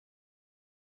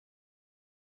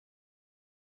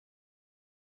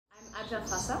Adja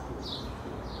Fassa.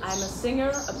 I'm a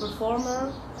singer, a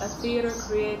performer, a theater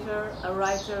creator, a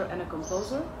writer and a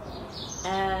composer.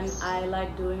 And I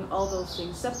like doing all those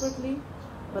things separately,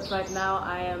 but right now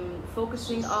I am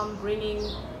focusing on bringing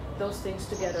those things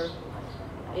together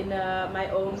in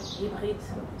my own hybrid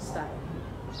style.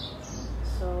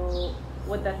 So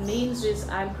what that means is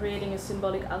I'm creating a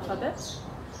symbolic alphabet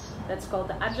that's called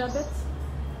the alphabet,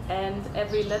 and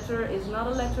every letter is not a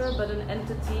letter but an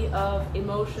entity of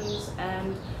emotions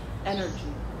and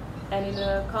energy. And in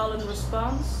a call and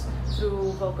response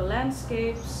through vocal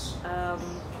landscapes,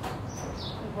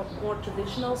 more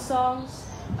traditional songs,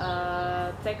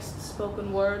 text,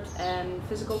 spoken word and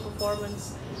physical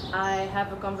performance, I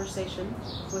have a conversation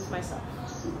with myself.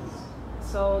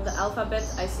 So the alphabet,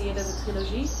 I see it as a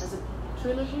trilogy,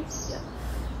 yeah.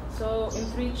 So in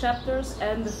 3 chapters,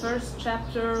 and the first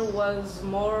chapter was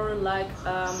more like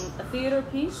a theater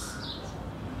piece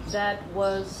that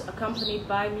was accompanied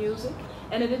by music,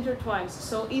 and it intertwines.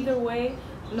 So either way,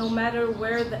 no matter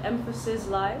where the emphasis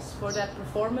lies for that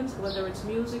performance, whether it's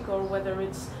music or whether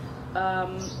it's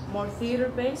more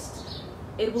theater-based,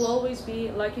 it will always be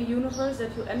like a universe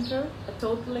that you enter, a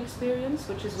total experience,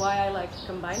 which is why I like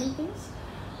combining things.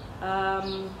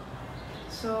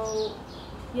 So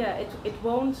yeah, it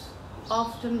won't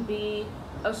often be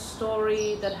a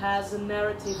story that has a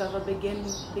narrative of a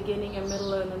beginning, a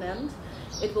middle and an end.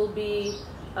 It will be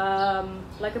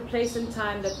like a place and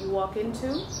time that you walk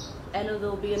into, and it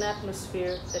will be an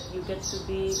atmosphere that you get to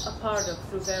be a part of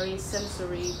through very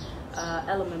sensory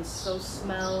elements. So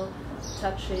smell,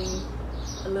 touching,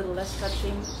 a little less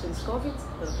touching since COVID,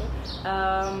 but okay.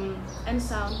 And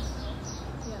sound.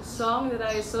 Yeah. A song that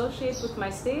I associate with my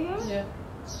stay here. Yeah.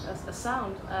 A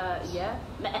sound, yeah,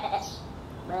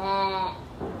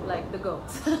 like the goat.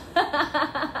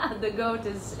 The goat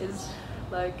is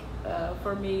like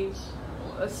for me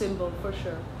a symbol for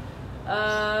sure.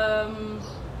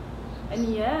 And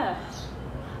yeah,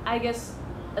 I guess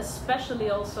especially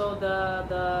also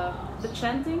the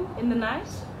chanting in the night.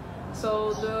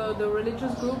 So the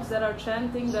religious groups that are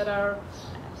chanting, that are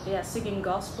singing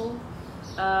gospel.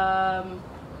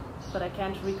 But I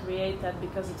can't recreate that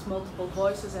because it's multiple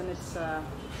voices and it's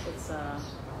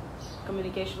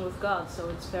communication with God, so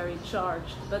it's very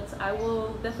charged. But I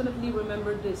will definitely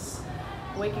remember this,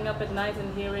 waking up at night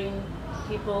and hearing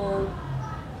people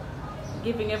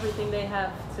giving everything they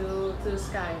have to the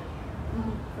sky.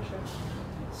 For sure.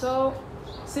 So,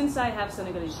 since I have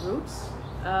Senegalese roots,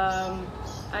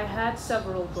 I had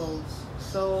several goals.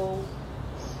 So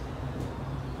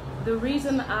the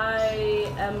reason I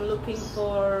am looking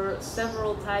for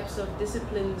several types of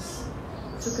disciplines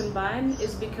to combine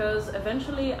is because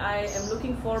eventually I am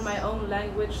looking for my own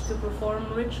language to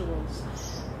perform rituals.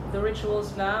 The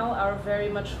rituals now are very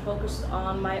much focused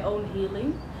on my own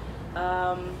healing.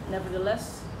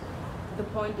 Nevertheless, the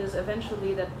point is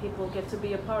eventually that people get to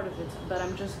be a part of it, but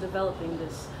I'm just developing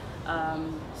this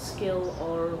skill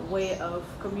or way of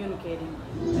communicating.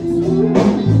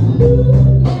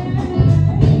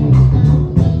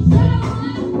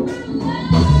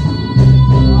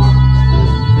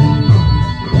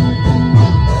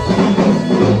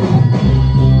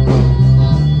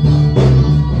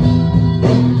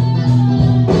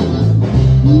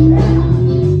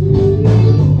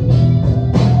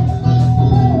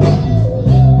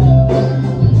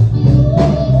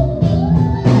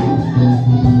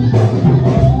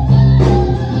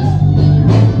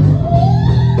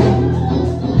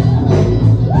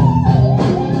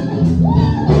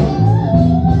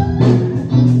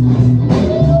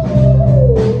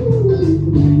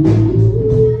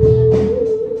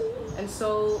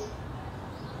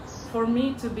 For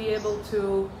me to be able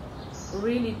to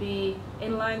really be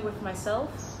in line with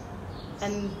myself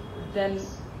and then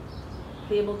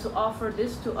be able to offer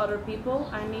this to other people,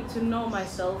 I need to know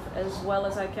myself as well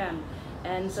as I can.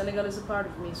 And Senegal is a part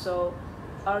of me. So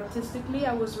artistically,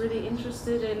 I was really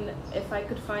interested in if I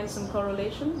could find some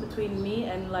correlation between me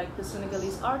and like the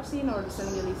Senegalese art scene or the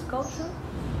Senegalese culture,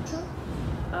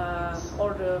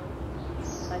 or the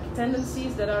like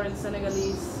tendencies that are in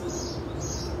Senegalese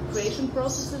creation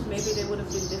processes. Maybe they would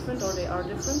have been different, or they are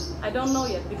different. I don't know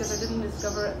yet because I didn't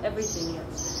discover everything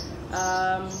yet.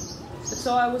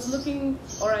 So I was looking,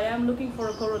 or I am looking for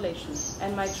a correlation,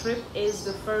 and my trip is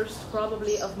the first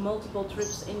probably of multiple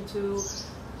trips into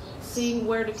seeing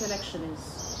where the connection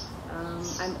is.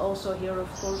 I'm also here, of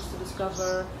course, to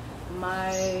discover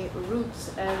my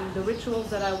roots, and the rituals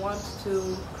that I want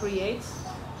to create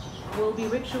will be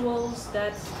rituals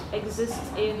that exist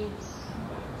in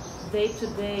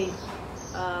day-to-day.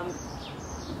 I'm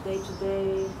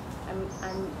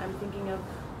thinking of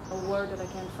a word that I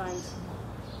can't find.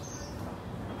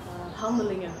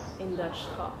 handelingen in Dutch.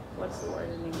 Oh, what's the word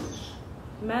in English?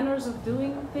 Manners of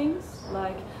doing things.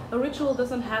 Like a ritual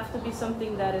doesn't have to be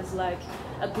something that is like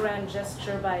a grand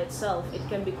gesture by itself. It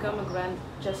can become a grand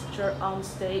gesture on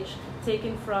stage,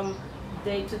 taken from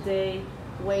day-to-day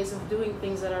ways of doing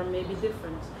things that are maybe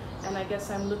different. And I guess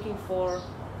I'm looking for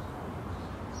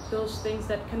those things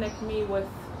that connect me with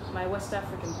my West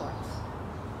African parts.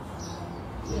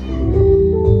 At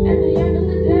the end of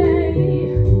the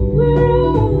day, we're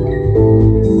all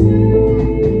the same.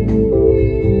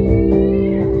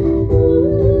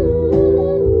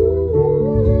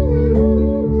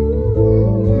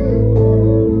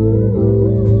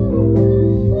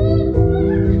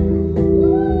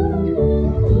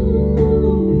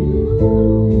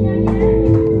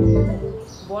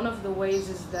 One of the ways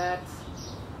is that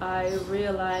I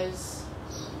realize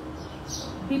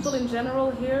people in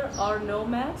general here are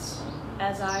nomads,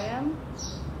 as I am,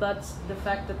 but the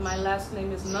fact that my last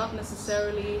name is not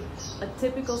necessarily a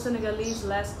typical Senegalese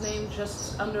last name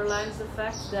just underlines the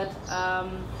fact that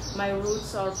my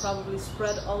roots are probably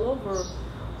spread all over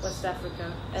West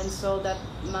Africa, and so that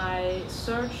my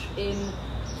search in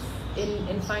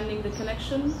finding the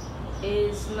connection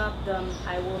is not done.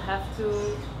 I will have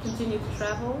to continue to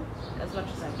travel as much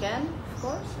as I can, of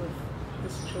course, with the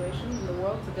situation in the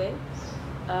world today.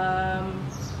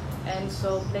 And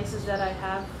so places that I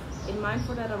have in mind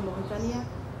for that are Mauritania,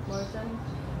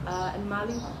 and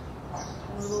Mali,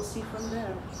 and we will see from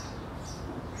there.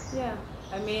 Yeah,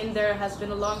 I mean, there has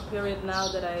been a long period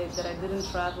now that I didn't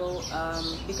travel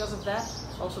because of that,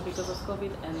 also because of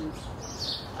COVID, and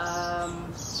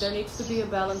there needs to be a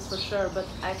balance for sure. But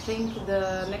I think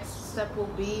the next step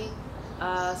will be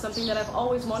something that I've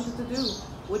always wanted to do,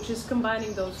 which is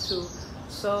combining those two.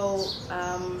 So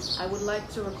I would like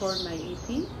to record my EP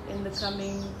in the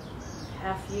coming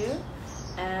half year,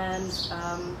 and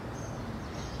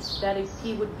that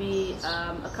EP would be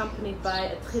accompanied by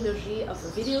a trilogy of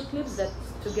video clips that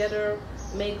together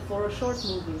make for a short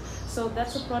movie. So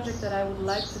that's a project that I would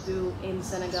like to do in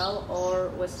Senegal or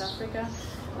West Africa,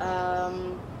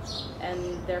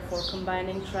 and therefore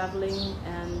combining traveling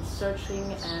and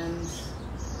searching and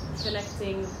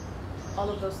connecting all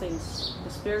of those things, the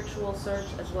spiritual search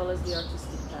as well as the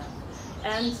artistic path.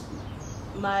 And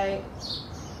my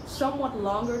somewhat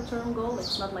longer term goal,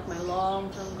 it's not like my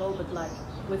long term goal, but like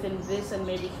within this and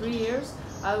maybe 3 years,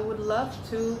 I would love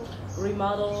to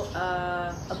remodel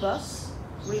a bus,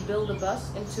 rebuild a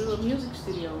bus into a music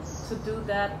studio. To do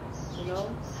that, you know,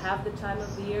 have the time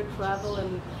of the year, travel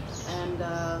and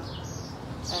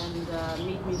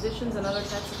meet musicians and other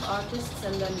types of artists,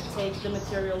 and then take the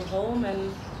material home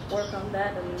and work on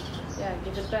that and yeah,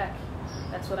 give it back.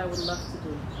 That's what I would love to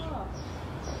do.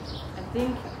 I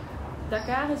think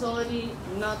Dakar is already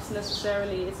not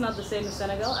necessarily, it's not the same as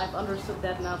Senegal. I've understood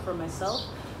that now for myself.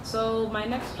 So my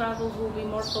next travels will be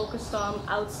more focused on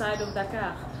outside of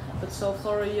Dakar. But so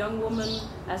for a young woman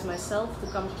as myself to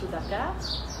come to Dakar,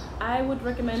 I would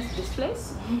recommend this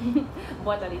place,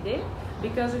 Boite, Idée,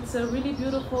 because it's a really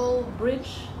beautiful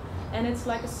bridge, and it's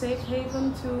like a safe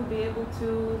haven to be able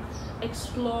to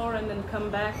explore and then come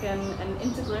back and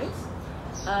integrate.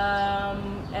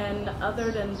 And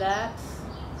other than that,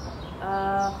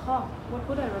 what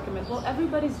would I recommend? Well,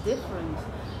 everybody's different,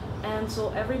 and so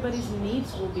everybody's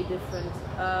needs will be different.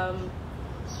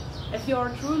 If you're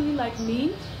truly like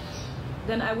me,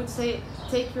 then I would say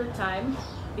take your time,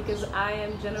 because I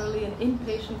am generally an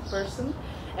impatient person,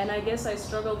 and I guess I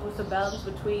struggled with the balance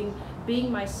between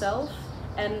being myself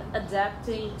and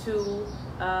adapting to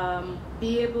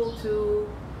be able to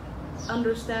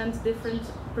understand different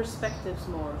perspectives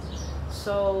more.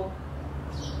 So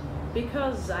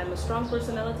because I'm a strong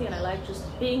personality and I like just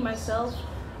being myself,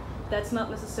 that's not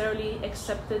necessarily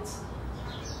accepted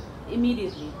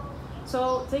immediately.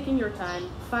 So taking your time,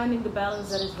 finding the balance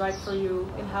that is right for you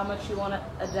in how much you want to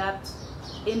adapt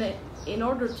in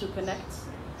order to connect,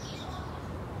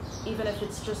 even if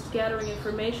it's just gathering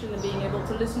information and being able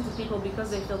to listen to people because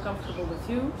they feel comfortable with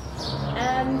you,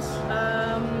 and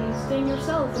staying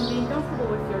yourself and being comfortable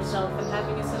with yourself and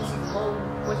having a sense of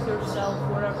home with yourself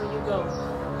wherever you go.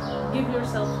 Give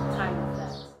yourself time with that.